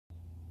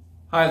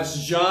Hi, this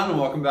is John and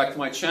welcome back to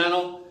my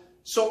channel.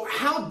 So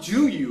how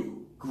do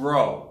you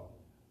grow?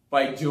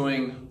 By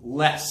doing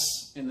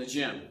less in the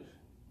gym.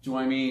 Do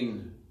I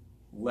mean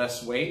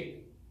less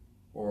weight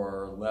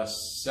or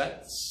less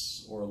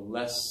sets or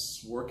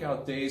less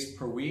workout days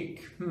per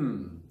week?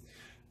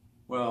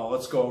 Well,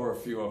 let's go over a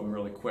few of them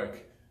really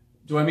quick.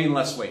 Do I mean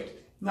less weight?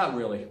 Not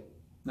really,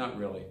 not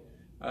really.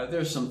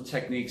 There's some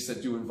techniques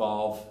that do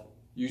involve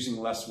using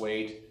less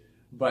weight,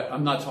 but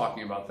I'm not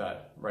talking about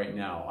that right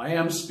now. I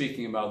am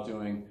speaking about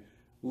doing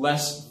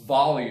less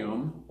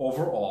volume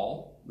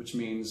overall, which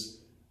means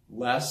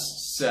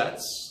less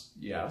sets,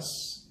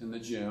 yes, in the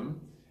gym,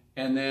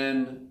 and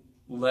then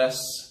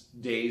less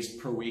days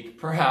per week,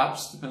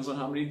 perhaps, depends on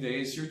how many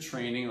days you're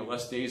training, or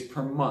less days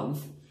per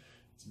month.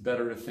 It's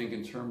better to think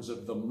in terms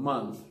of the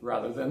month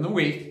rather than the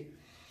week.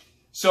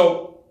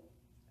 So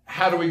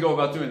how do we go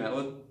about doing that?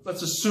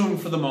 Let's assume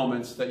for the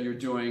moment that you're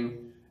doing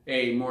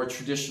a more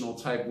traditional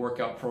type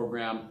workout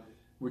program,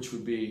 which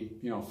would be,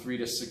 3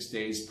 to 6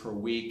 days per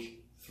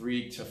week,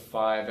 3 to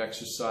 5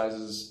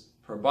 exercises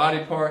per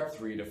body part,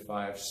 3 to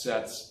 5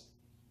 sets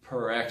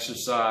per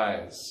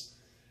exercise.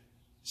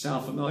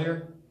 Sound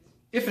familiar?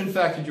 If in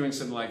fact you're doing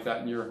something like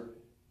that and you're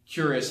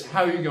curious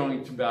how you're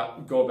going to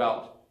go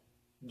about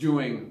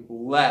doing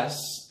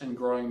less and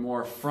growing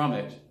more from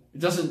it, it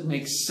doesn't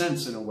make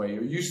sense in a way.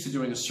 You're used to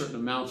doing a certain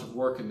amount of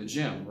work in the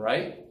gym,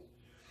 right?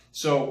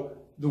 So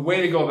the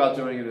way to go about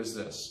doing it is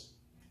this.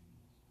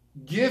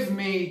 Give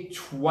me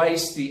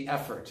twice the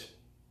effort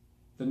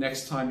the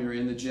next time you're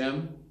in the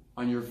gym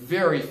on your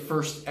very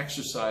first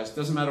exercise.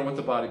 Doesn't matter what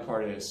the body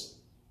part is,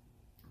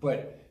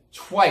 but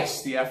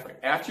twice the effort.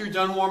 After you're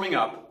done warming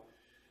up,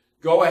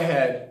 go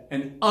ahead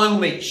and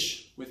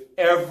unleash with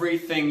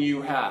everything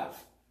you have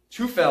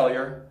to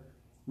failure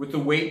with the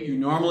weight you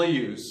normally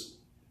use.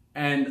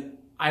 And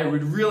I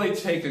would really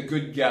take a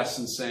good guess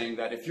in saying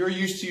that if you're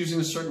used to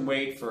using a certain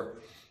weight for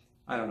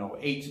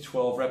 8 to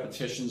 12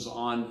 repetitions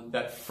on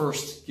that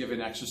first given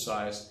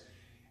exercise,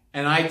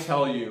 and I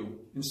tell you,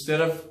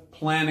 instead of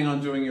planning on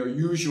doing your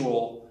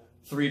usual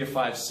 3 to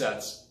 5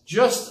 sets,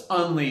 just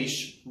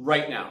unleash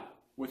right now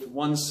with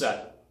 1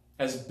 set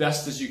as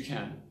best as you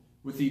can,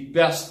 with the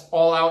best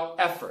all-out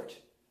effort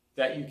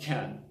that you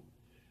can.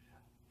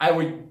 I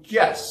would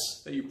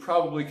guess that you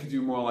probably could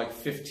do more like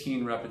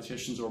 15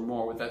 repetitions or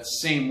more with that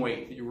same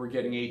weight that you were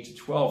getting 8 to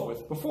 12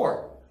 with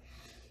before.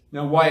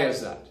 Now, why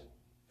is that?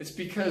 It's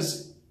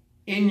because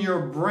in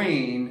your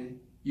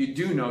brain, you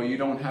do know you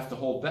don't have to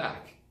hold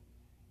back.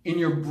 In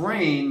your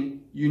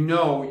brain, you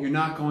know you're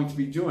not going to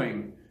be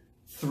doing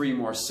 3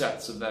 more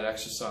sets of that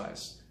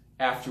exercise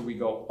after we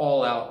go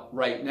all out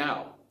right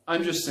now.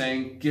 I'm just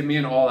saying, give me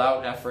an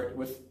all-out effort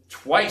with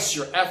twice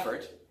your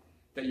effort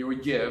that you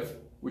would give,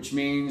 which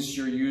means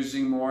you're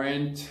using more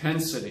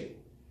intensity,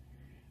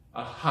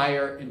 a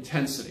higher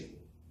intensity.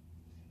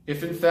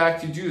 If in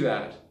fact you do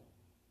that,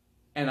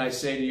 and I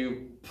say to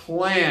you,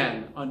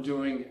 plan on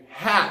doing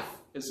half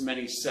as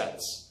many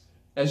sets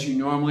as you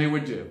normally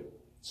would do.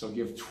 So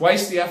give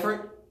twice the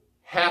effort,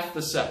 half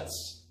the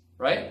sets,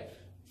 right?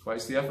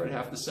 Twice the effort,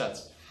 half the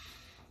sets.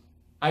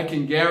 I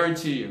can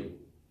guarantee you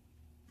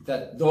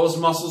that those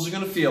muscles are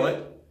going to feel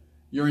it.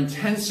 Your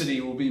intensity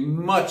will be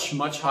much,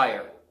 much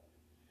higher.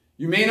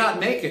 You may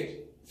not make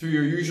it through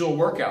your usual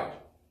workout,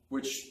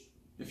 which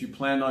if you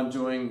plan on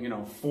doing,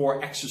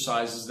 4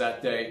 exercises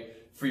that day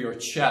for your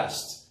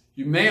chest,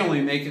 you may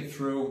only make it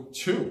through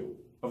 2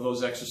 of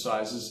those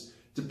exercises,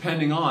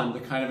 depending on the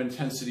kind of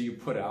intensity you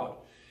put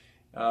out.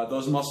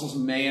 Those muscles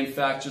may, in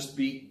fact, just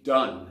be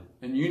done.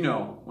 And you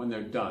know when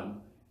they're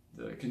done.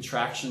 The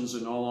contractions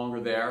are no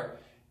longer there,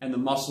 and the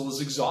muscle is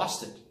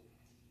exhausted.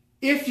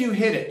 If you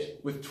hit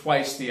it with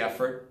twice the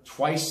effort,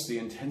 twice the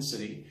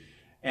intensity,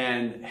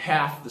 and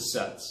half the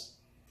sets,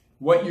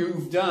 what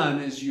you've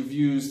done is you've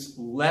used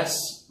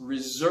less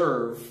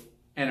reserve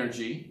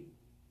energy,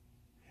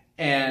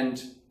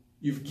 and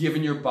you've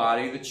given your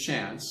body the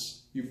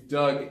chance. You've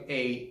dug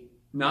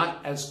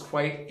not as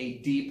quite a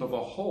deep of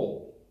a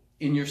hole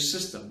in your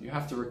system. You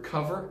have to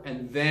recover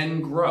and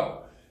then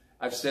grow.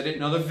 I've said it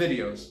in other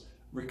videos.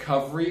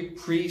 Recovery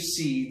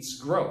precedes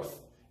growth.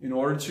 In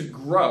order to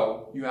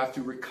grow, you have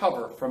to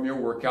recover from your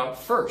workout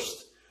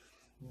first.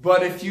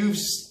 But if you've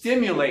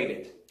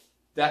stimulated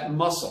that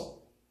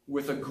muscle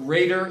with a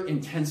greater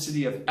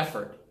intensity of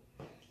effort,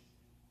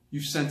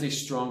 you've sent a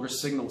stronger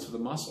signal to the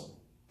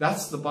muscle.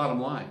 That's the bottom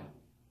line.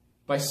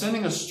 By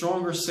sending a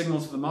stronger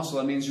signal to the muscle,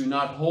 that means you're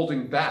not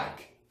holding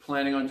back,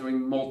 planning on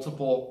doing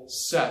multiple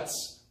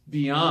sets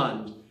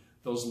beyond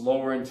those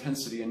lower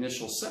intensity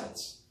initial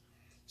sets.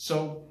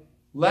 So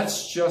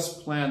let's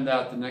just plan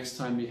that the next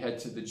time you head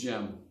to the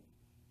gym.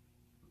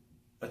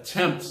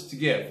 Attempt to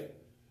give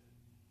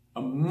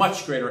a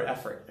much greater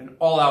effort, an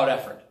all-out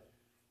effort,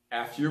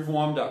 after you've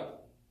warmed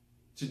up,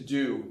 to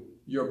do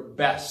your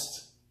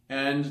best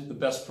and the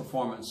best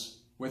performance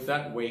with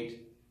that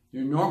weight,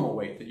 your normal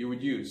weight that you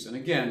would use. And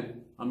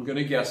again, I'm going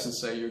to guess and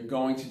say you're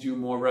going to do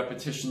more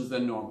repetitions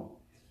than normal,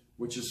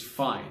 which is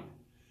fine.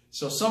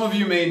 So some of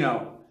you may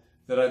know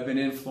that I've been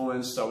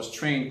influenced. I was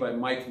trained by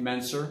Mike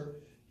Mentzer.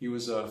 He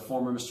was a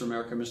former Mr.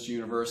 America, Mr.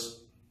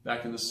 Universe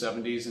back in the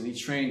 70s, and he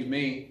trained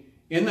me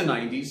in the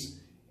 90s,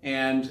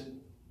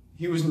 and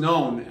he was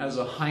known as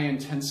a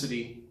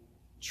high-intensity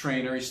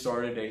trainer. He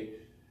started a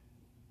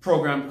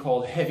program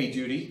called Heavy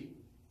Duty,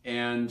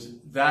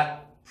 and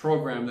that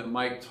program that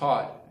Mike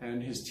taught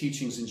and his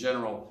teachings in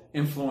general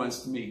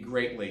influenced me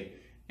greatly.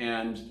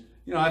 And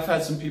you know, I've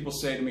had some people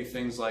say to me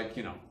things like,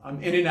 you know,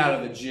 I'm in and out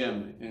of the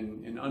gym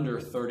in under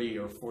 30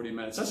 or 40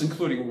 minutes. That's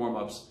including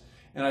warm-ups.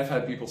 And I've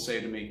had people say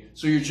to me,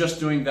 so you're just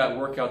doing that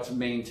workout to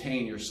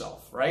maintain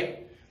yourself,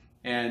 right?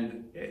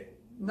 And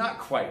not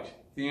quite.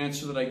 The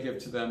answer that I give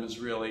to them is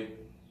really,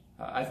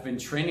 I've been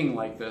training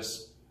like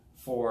this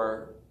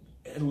for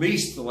at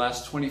least the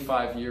last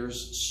 25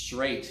 years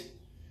straight.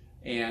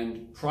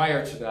 And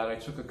prior to that, I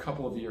took a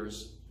couple of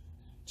years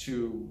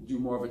to do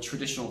more of a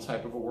traditional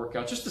type of a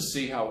workout just to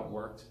see how it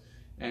worked.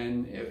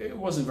 And it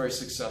wasn't very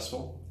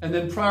successful. And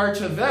then prior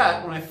to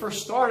that, when I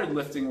first started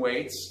lifting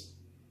weights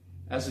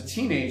as a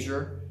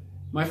teenager,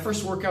 my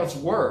first workouts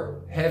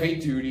were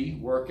heavy-duty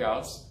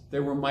workouts. They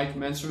were Mike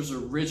Mentzer's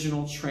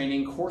original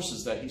training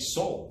courses that he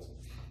sold.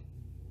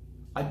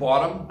 I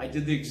bought them, I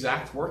did the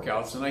exact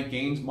workouts, and I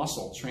gained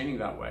muscle training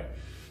that way.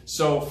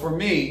 So for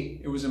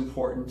me, it was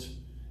important,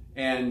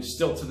 and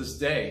still to this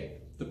day,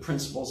 the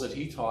principles that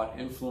he taught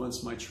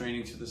influence my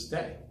training to this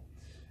day.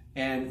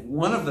 And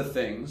one of the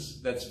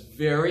things that's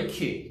very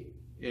key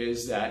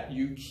is that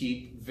you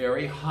keep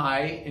very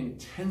high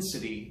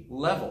intensity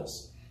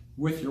levels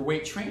with your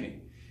weight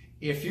training.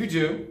 If you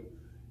do,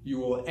 you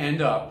will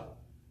end up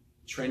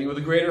training with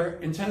a greater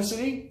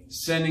intensity,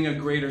 sending a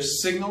greater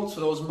signal to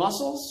those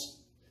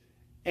muscles,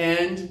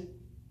 and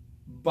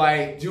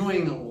by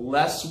doing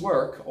less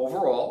work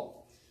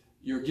overall,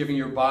 you're giving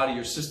your body,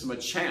 your system a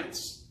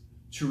chance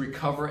to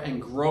recover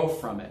and grow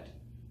from it.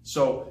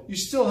 So you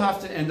still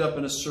have to end up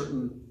in a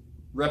certain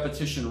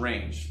repetition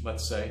range,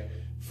 let's say,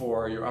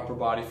 for your upper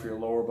body, for your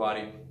lower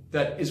body,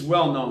 that is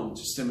well known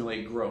to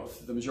stimulate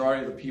growth. The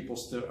majority of the people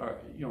still are,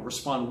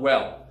 respond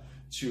well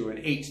to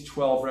an 8 to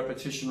 12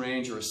 repetition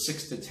range or a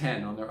 6 to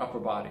 10 on their upper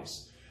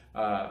bodies.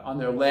 On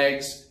their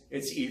legs,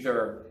 it's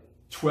either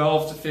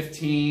 12 to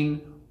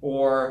 15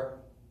 or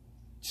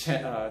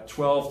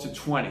 12 to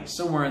 20,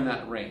 somewhere in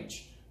that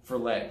range for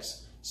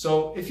legs.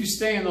 So if you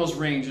stay in those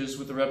ranges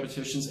with the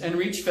repetitions and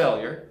reach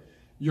failure,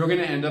 you're going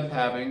to end up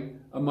having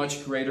a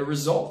much greater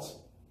result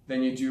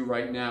than you do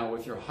right now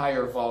with your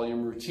higher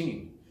volume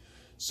routine.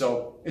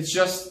 So it's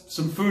just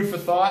some food for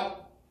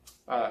thought.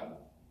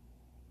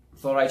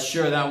 Thought I'd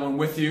share that one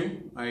with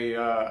you.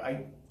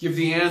 I give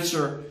the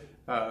answer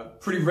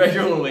pretty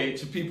regularly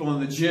to people in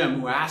the gym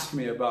who ask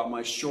me about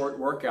my short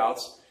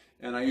workouts,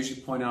 and I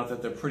usually point out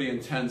that they're pretty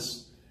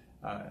intense,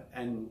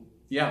 and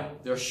yeah,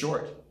 they're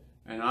short.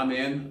 And I'm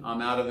in, I'm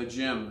out of the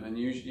gym, and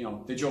usually,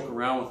 they joke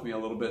around with me a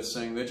little bit,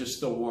 saying they're just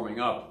still warming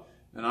up,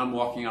 and I'm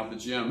walking out the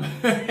gym,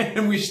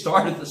 and we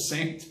start at the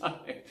same time.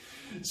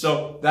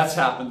 So that's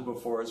happened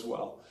before as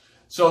well.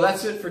 So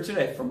that's it for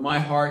today. From my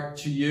heart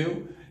to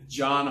you,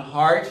 John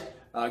Hart.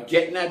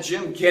 Get in that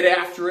gym, get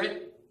after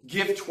it,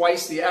 give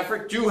twice the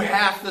effort, do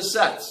half the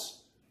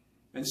sets,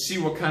 and see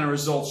what kind of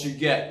results you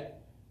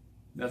get.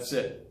 That's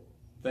it.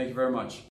 Thank you very much.